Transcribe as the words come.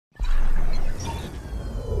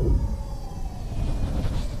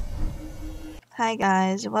Hi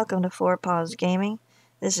guys, welcome to Paws Gaming.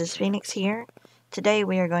 This is Phoenix here. Today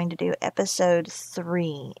we are going to do episode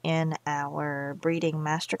 3 in our breeding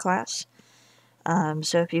masterclass.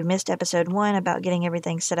 So if you've missed episode 1 about getting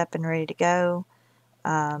everything set up and ready to go,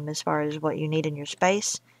 as far as what you need in your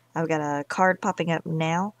space, I've got a card popping up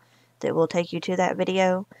now that will take you to that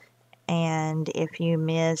video. And if you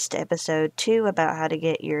missed episode 2 about how to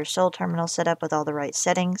get your soul terminal set up with all the right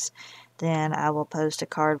settings, then I will post a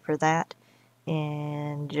card for that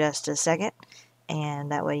in just a second,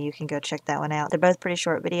 and that way you can go check that one out. They're both pretty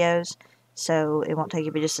short videos, so it won't take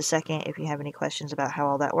you but just a second. If you have any questions about how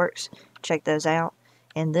all that works, check those out.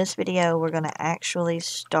 In this video, we're going to actually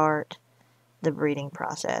start the breeding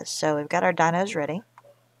process. So we've got our dinos ready.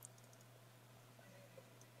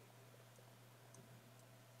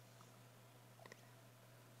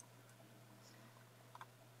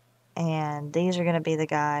 And these are going to be the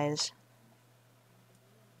guys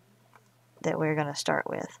that we're going to start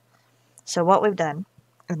with. So what we've done,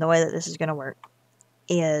 and the way that this is going to work,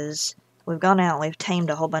 is we've gone out and we've tamed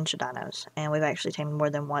a whole bunch of dinos. And we've actually tamed more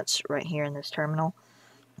than once right here in this terminal.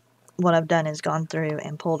 What I've done is gone through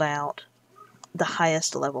and pulled out the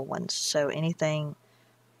highest level ones. So anything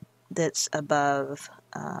that's above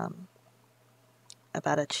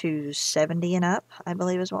about a 270 and up, I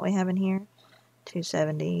believe is what we have in here.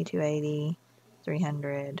 270, 280,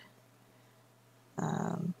 300,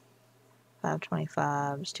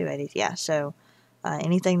 525s, 280s. Yeah, so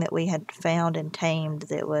anything that we had found and tamed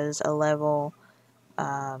that was a level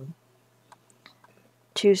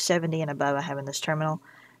 270 and above I have in this terminal.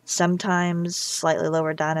 Sometimes slightly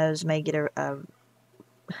lower dinos may get a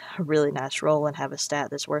really nice roll and have a stat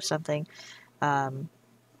that's worth something. But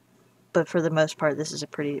for the most part, this is a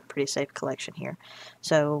pretty safe collection here.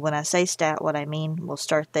 So when I say stat, what I mean, we'll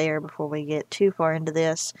start there before we get too far into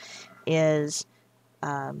this, is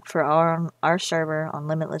for our server on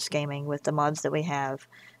Limitless Gaming with the mods that we have,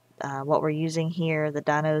 what we're using here, the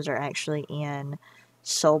dinos are actually in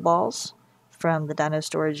soul balls from the Dino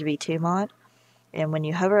Storage V2 mod. And when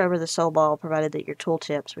you hover over the soul ball, provided that your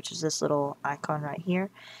tooltips, which is this little icon right here,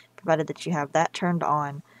 provided that you have that turned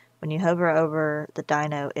on, when you hover over the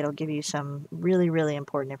dino, it'll give you some really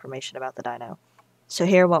important information about the dino. So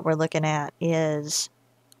here what we're looking at is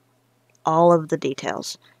all of the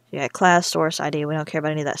details. You got class, source, ID. We don't care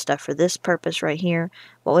about any of that stuff for this purpose right here.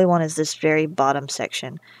 What we want is this very bottom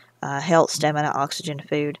section. Health, stamina, oxygen,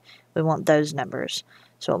 food. We want those numbers.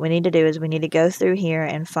 So what we need to do is we need to go through here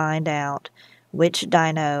and find out which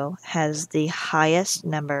dino has the highest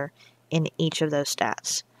number in each of those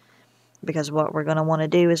stats. Because what we're going to want to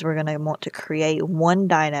do is we're going to want to create one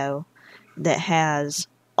dino that has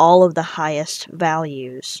all of the highest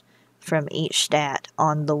values from each stat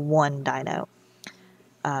on the one dino.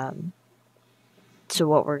 So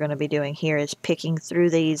what we're going to be doing here is picking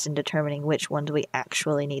through these and determining which ones we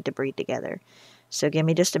actually need to breed together. So give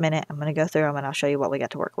me just a minute. I'm going to go through them and I'll show you what we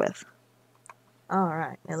got to work with.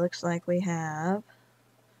 Alright, it looks like we have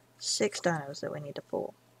 6 dinos that we need to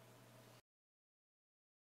pull.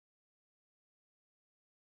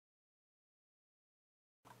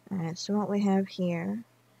 Alright, so what we have here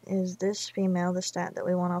is this female. The stat that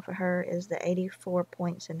we want off of her is the 84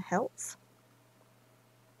 points in health.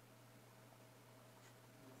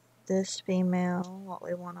 This female, what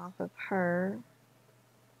we want off of her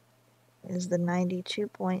is the 92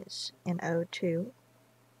 points in O2.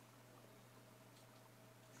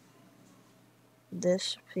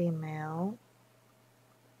 This female,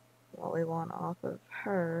 what we want off of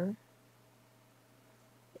her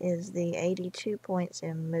is the 82 points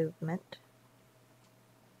in movement.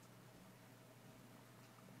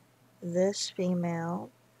 This female,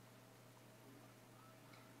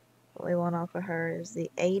 what we want off of her is the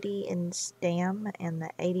 80 in stam and the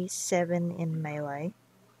 87 in melee.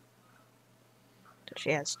 So she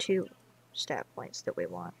has 2 stat points that we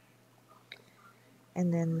want.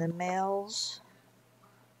 And then the males,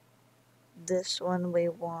 this one we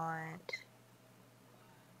want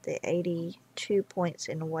the 82 points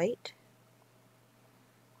in weight.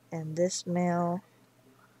 And this male,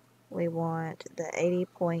 we want the 80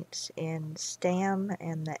 points in stam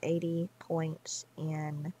and the 80 points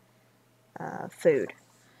in food.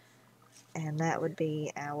 And that would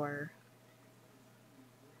be our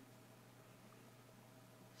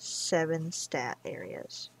 7 stat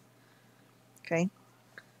areas. Okay,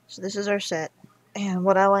 so this is our set. And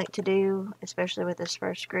what I like to do, especially with this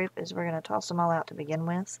first group, is we're going to toss them all out to begin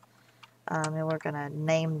with. And we're going to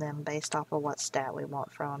name them based off of what stat we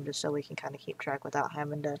want from them, just so we can kind of keep track without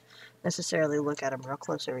having to necessarily look at them real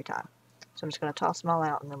close every time. So I'm just going to toss them all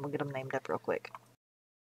out and then we'll get them named up real quick.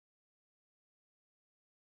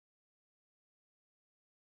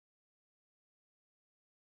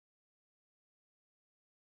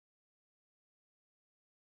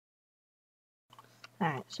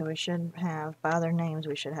 Alright, so we should have, by their names,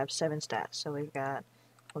 we should have 7 stats. So we've got,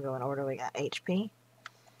 we'll go in order, we got HP,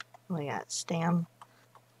 we got stam,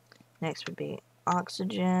 next would be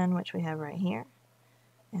oxygen, which we have right here,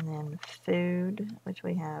 and then food, which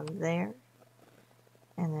we have there,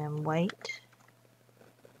 and then weight,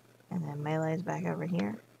 and then melee's back over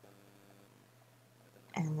here,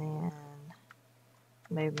 and then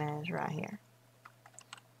movement is right here.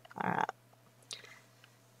 Alright.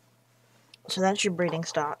 So that's your breeding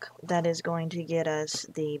stock. That is going to get us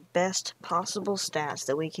the best possible stats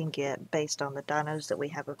that we can get based on the dinos that we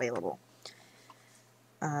have available.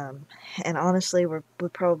 And honestly, we're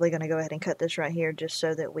probably going to go ahead and cut this right here just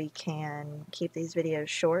so that we can keep these videos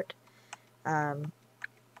short. But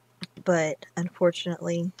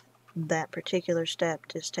unfortunately, that particular step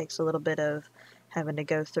just takes a little bit of having to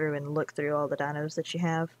go through and look through all the dinos that you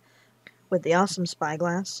have. With the awesome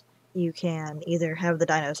spyglass, you can either have the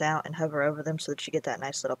dinos out and hover over them so that you get that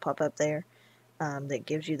nice little pop-up there that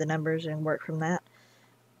gives you the numbers and work from that.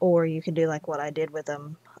 Or you can do like what I did with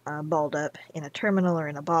them, balled up in a terminal or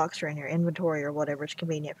in a box or in your inventory or whatever is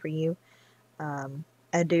convenient for you.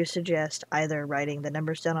 I do suggest either writing the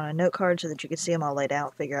numbers down on a note card so that you can see them all laid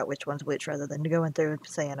out, figure out which one's which, rather than going through and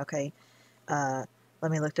saying, okay, let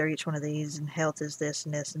me look through each one of these, and health is this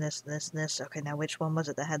and this and this and this and this. Okay, now which one was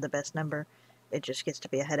it that had the best number? It just gets to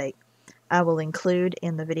be a headache. I will include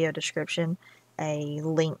in the video description a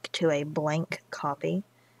link to a blank copy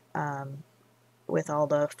with all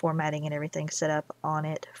the formatting and everything set up on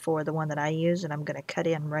it for the one that I use, and I'm going to cut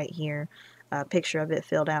in right here a picture of it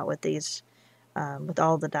filled out with these, with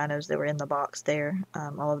all the dinos that were in the box there,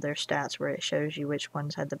 all of their stats where it shows you which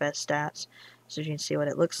ones had the best stats, so you can see what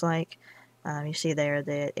it looks like. You see there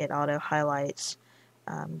that it auto highlights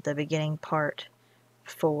the beginning part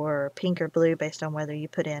for pink or blue based on whether you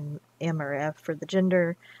put in M or F for the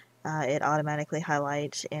gender. It automatically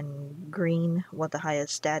highlights in green what the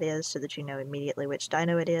highest stat is so that you know immediately which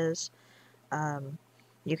dino it is.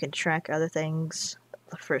 You can track other things.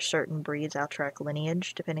 For certain breeds, I'll track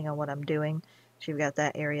lineage depending on what I'm doing. So you've got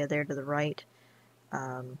that area there to the right.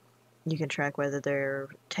 You can track whether they're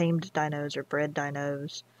tamed dinos or bred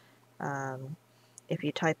dinos. If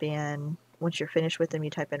you type in, once you're finished with them, you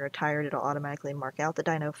type in retired, it'll automatically mark out the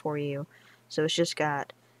dino for you. So it's just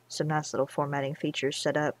got some nice little formatting features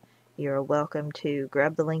set up. You're welcome to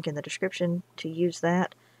grab the link in the description to use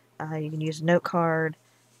that. You can use a note card,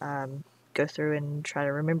 go through and try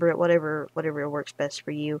to remember it, whatever works best for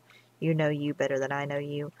you. You know you better than I know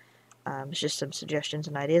you. It's just some suggestions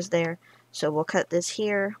and ideas there. So we'll cut this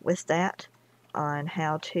here with that on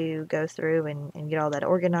how to go through and get all that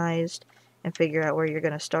organized and figure out where you're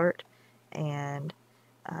going to start. And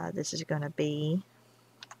this is going to be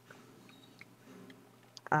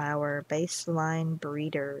our baseline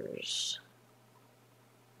breeders.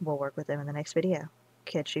 We'll work with them in the next video.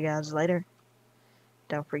 Catch you guys later.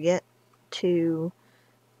 Don't forget to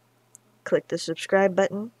click the subscribe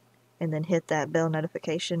button and then hit that bell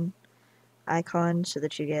notification icon so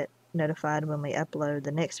that you get notified when we upload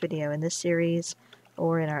the next video in this series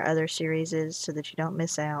or in our other series so that you don't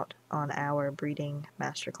miss out on our breeding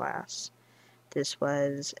masterclass. This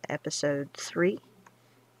was episode 3.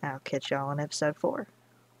 I'll catch y'all on episode 4.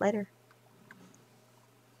 Later.